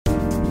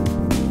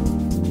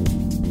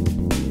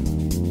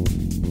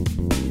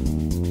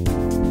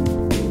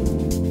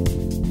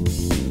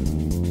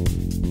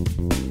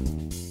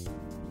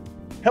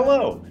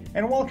Hello,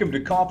 and welcome to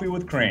Coffee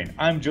with Crane.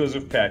 I'm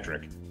Joseph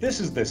Patrick. This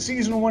is the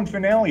season 1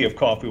 finale of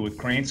Coffee with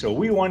Crane, so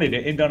we wanted to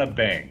end on a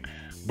bang.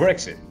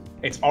 Brexit.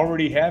 It's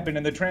already happened,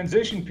 and the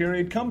transition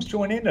period comes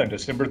to an end on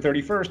December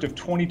 31st of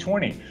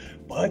 2020.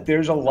 But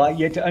there's a lot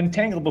yet to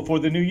untangle before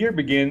the new year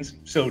begins.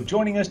 So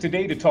joining us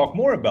today to talk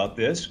more about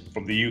this,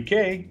 from the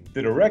UK,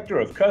 the Director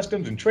of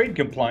Customs and Trade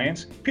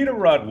Compliance, Peter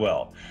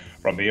Rodwell.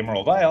 From the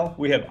Emerald Isle,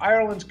 we have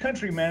Ireland's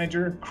Country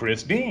Manager,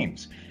 Chris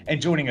Deans.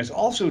 And joining us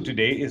also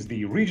today is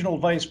the Regional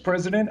Vice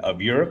President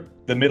of Europe,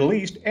 the Middle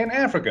East, and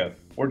Africa.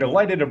 We're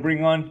delighted to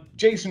bring on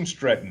Jason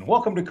Stretton.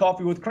 Welcome to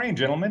Coffee with Crane,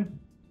 gentlemen.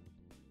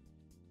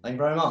 Thank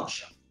you very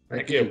much.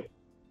 Thank you.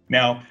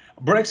 Now,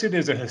 Brexit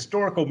is a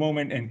historical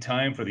moment in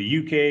time for the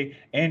UK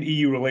and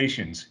EU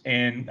relations,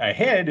 and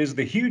ahead is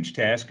the huge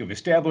task of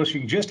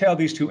establishing just how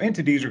these two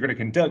entities are going to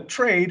conduct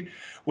trade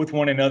with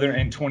one another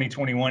in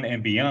 2021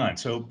 and beyond.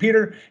 So,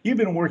 Peter, you've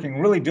been working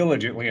really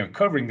diligently on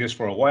covering this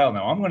for a while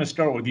now. I'm going to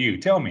start with you.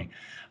 Tell me,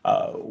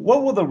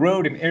 what will the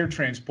road and air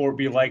transport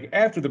be like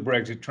after the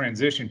Brexit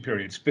transition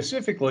period?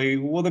 Specifically,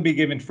 will they be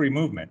given free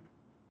movement?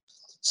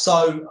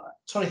 So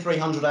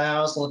 2,300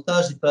 hours on the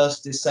 31st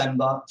of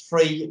December,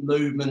 free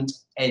movement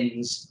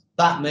ends.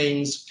 That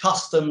means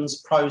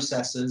customs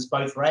processes,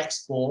 both for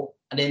export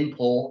and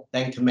import,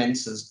 then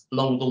commences,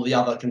 along with all the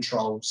other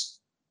controls.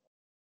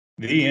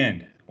 The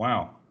end.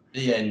 Wow.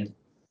 The end.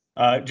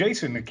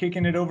 Jason,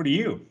 kicking it over to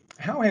you.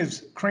 How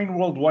has Crane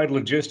Worldwide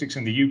Logistics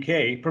in the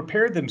UK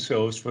prepared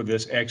themselves for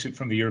this exit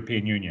from the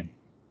European Union?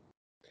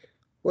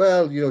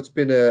 Well, it's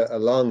been a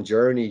long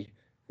journey.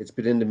 It's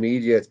been in the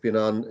media. It's been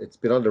on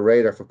the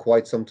radar for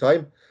quite some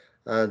time.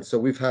 And so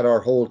we've had our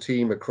whole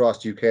team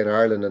across UK and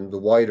Ireland and the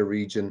wider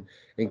region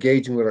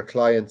engaging with our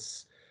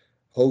clients,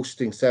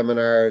 hosting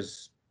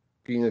seminars,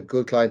 being a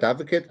good client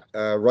advocate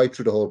right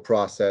through the whole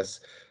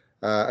process.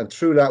 And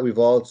through that, we've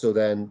also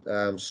then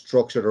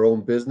structured our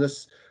own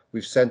business.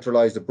 We've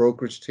centralized the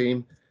brokerage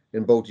team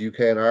in both UK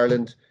and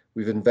Ireland.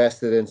 We've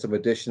invested in some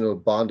additional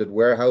bonded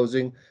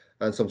warehousing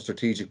and some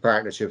strategic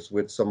partnerships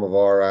with some of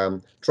our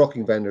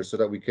trucking vendors so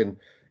that we can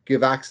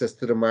give access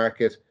to the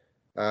market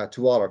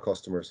to all our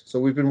customers. So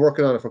we've been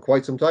working on it for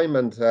quite some time,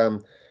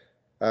 and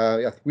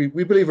we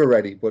believe we're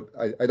ready, but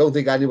I don't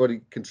think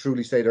anybody can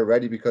truly say they're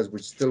ready because we're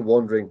still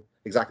wondering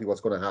exactly what's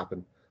going to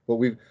happen. But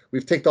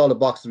we've ticked all the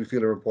boxes we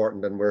feel are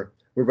important, and we're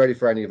ready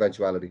for any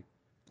eventuality.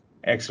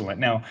 Excellent.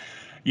 Now,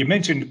 you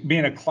mentioned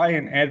being a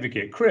client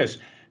advocate. Chris,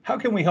 how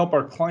can we help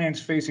our clients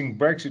facing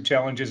Brexit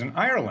challenges in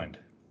Ireland?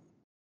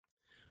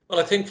 Well,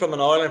 I think from an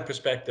Ireland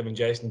perspective, and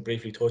Jason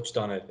briefly touched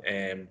on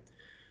it,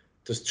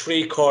 there's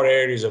three core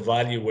areas of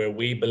value where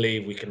we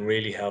believe we can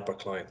really help our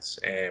clients.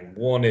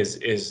 One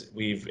is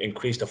we've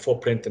increased our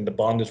footprint in the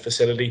bonded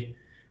facility.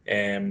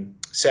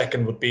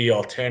 Second would be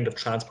alternative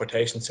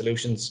transportation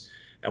solutions.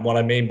 And what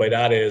I mean by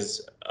that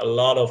is a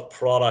lot of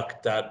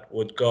product that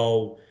would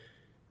go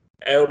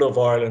out of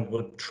Ireland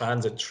would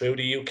transit through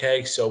the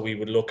UK. So we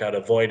would look at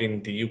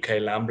avoiding the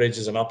UK land bridge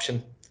as an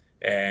option.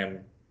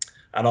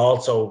 And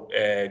also,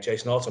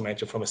 Jason also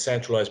mentioned from a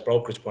centralized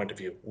brokerage point of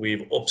view,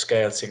 we've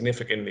upscaled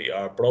significantly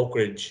our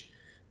brokerage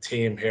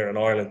team here in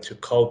Ireland to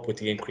cope with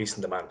the increase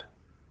in demand.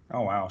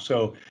 Oh, wow.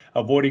 So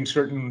avoiding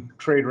certain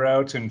trade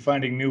routes and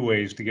finding new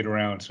ways to get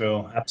around.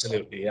 So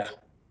absolutely, yeah.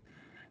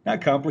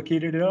 Not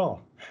complicated at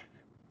all.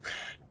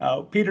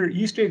 Peter,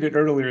 you stated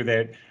earlier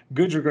that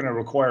goods are going to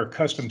require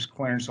customs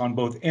clearance on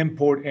both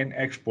import and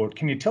export.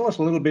 Can you tell us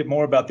a little bit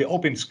more about the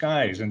open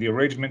skies and the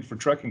arrangement for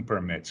trucking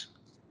permits?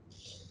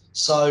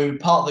 So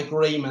part of the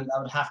agreement that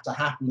would have to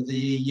happen with the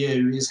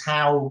EU is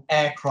how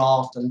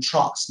aircraft and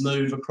trucks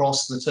move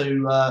across the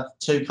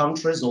two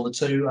countries or the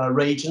two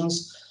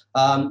regions.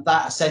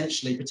 That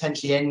essentially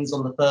potentially ends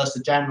on the 1st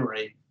of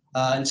January.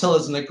 Until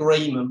there's an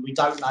agreement, we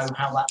don't know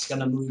how that's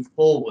going to move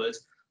forward.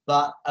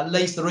 But at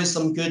least there is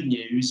some good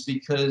news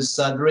because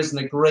there is an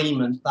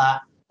agreement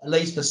that at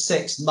least for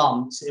 6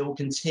 months, it will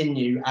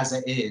continue as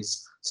it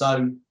is.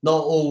 So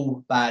not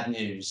all bad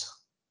news.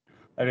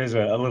 That is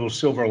a little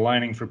silver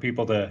lining for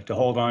people to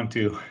hold on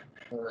to.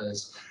 There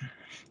is.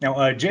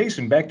 Now,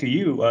 Jason, back to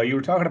you. You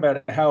were talking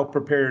about how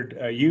prepared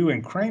you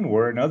and Crane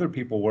were and other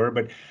people were,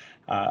 but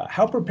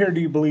how prepared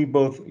do you believe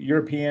both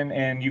European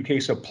and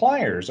UK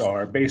suppliers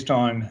are based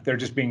on there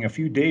just being a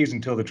few days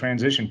until the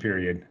transition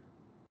period?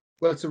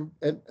 Well,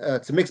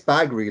 it's a mixed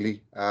bag,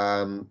 really.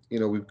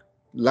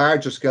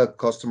 Larger scale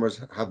customers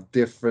have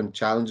different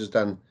challenges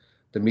than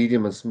the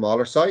medium and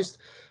smaller sized.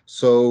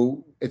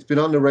 So it's been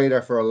on the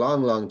radar for a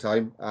long, long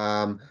time,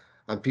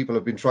 and people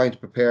have been trying to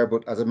prepare.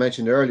 But as I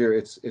mentioned earlier,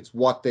 it's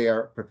what they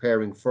are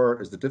preparing for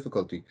is the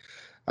difficulty.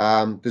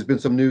 There's been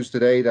some news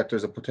today that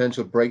there's a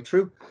potential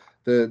breakthrough.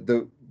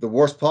 The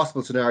worst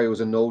possible scenario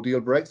is a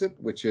no-deal Brexit,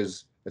 which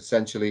is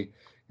essentially,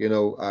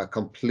 a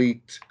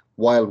complete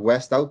Wild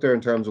West out there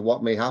in terms of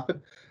what may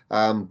happen.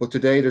 But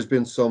today there's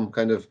been some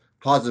kind of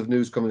positive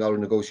news coming out of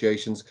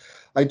negotiations.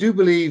 I do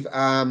believe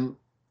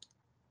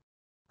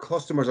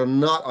customers are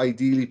not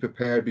ideally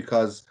prepared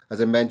because,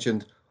 as I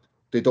mentioned,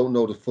 they don't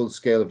know the full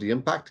scale of the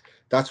impact.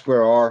 That's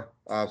where our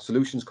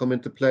solutions come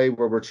into play,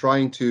 where we're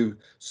trying to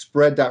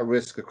spread that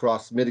risk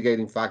across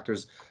mitigating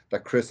factors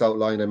that Chris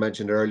outlined, I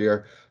mentioned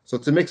earlier. So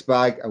it's a mixed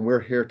bag, and we're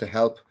here to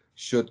help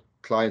should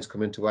clients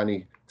come into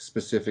any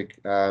specific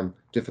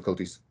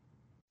difficulties.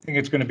 I think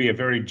it's going to be a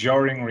very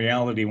jarring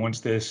reality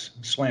once this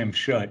slams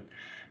shut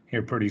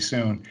here pretty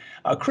soon.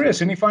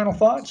 Chris, any final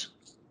thoughts?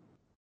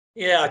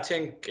 Yeah, I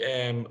think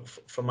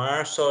from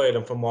our side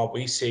and from what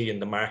we see in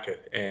the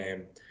market,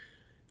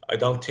 I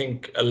don't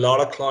think a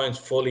lot of clients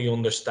fully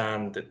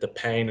understand the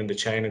pain in the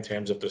chain in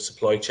terms of the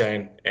supply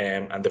chain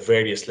and the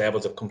various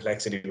levels of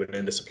complexity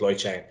within the supply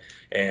chain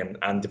and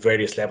the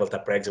various levels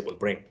that Brexit will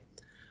bring.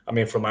 I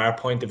mean, from our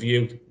point of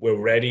view, we're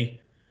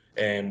ready.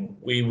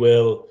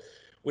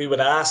 We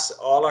would ask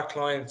all our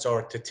clients,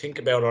 or to think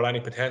about, or any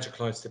potential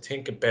clients to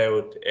think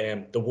about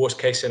the worst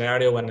case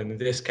scenario, and in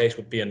this case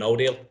would be a no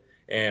deal.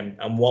 And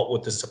what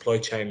would the supply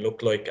chain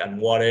look like, and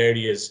what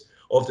areas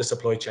of the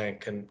supply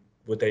chain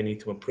would they need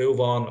to improve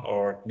on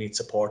or need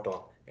support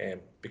on?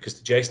 Because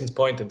to Jason's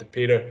point and to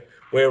Peter,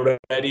 we're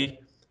ready.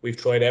 We've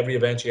tried every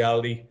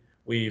eventuality.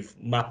 We've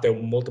mapped out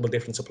multiple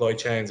different supply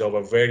chains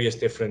over various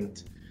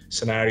different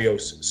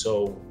scenarios.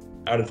 So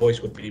our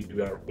advice would be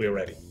we're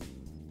ready.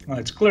 Well,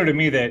 it's clear to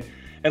me that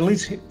at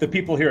least the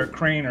people here at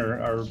Crane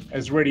are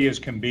as ready as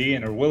can be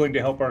and are willing to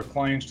help our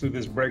clients through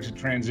this Brexit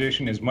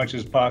transition as much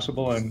as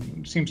possible.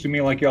 And it seems to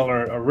me like y'all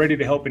are ready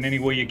to help in any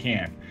way you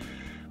can.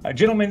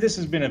 Gentlemen, this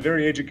has been a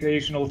very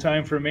educational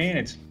time for me, and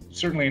it's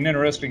certainly an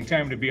interesting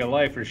time to be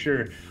alive for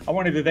sure. I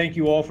wanted to thank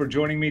you all for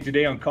joining me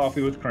today on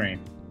Coffee with Crane.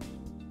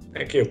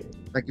 Thank you.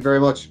 Thank you very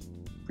much.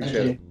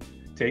 Appreciate it.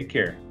 Take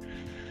care.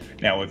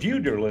 Now, if you,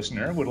 dear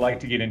listener, would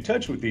like to get in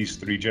touch with these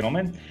three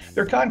gentlemen,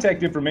 their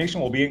contact information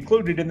will be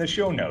included in the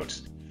show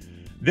notes.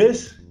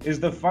 This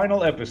is the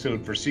final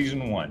episode for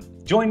Season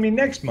 1. Join me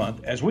next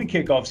month as we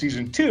kick off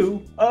Season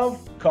 2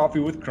 of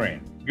Coffee with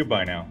Crane.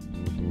 Goodbye now.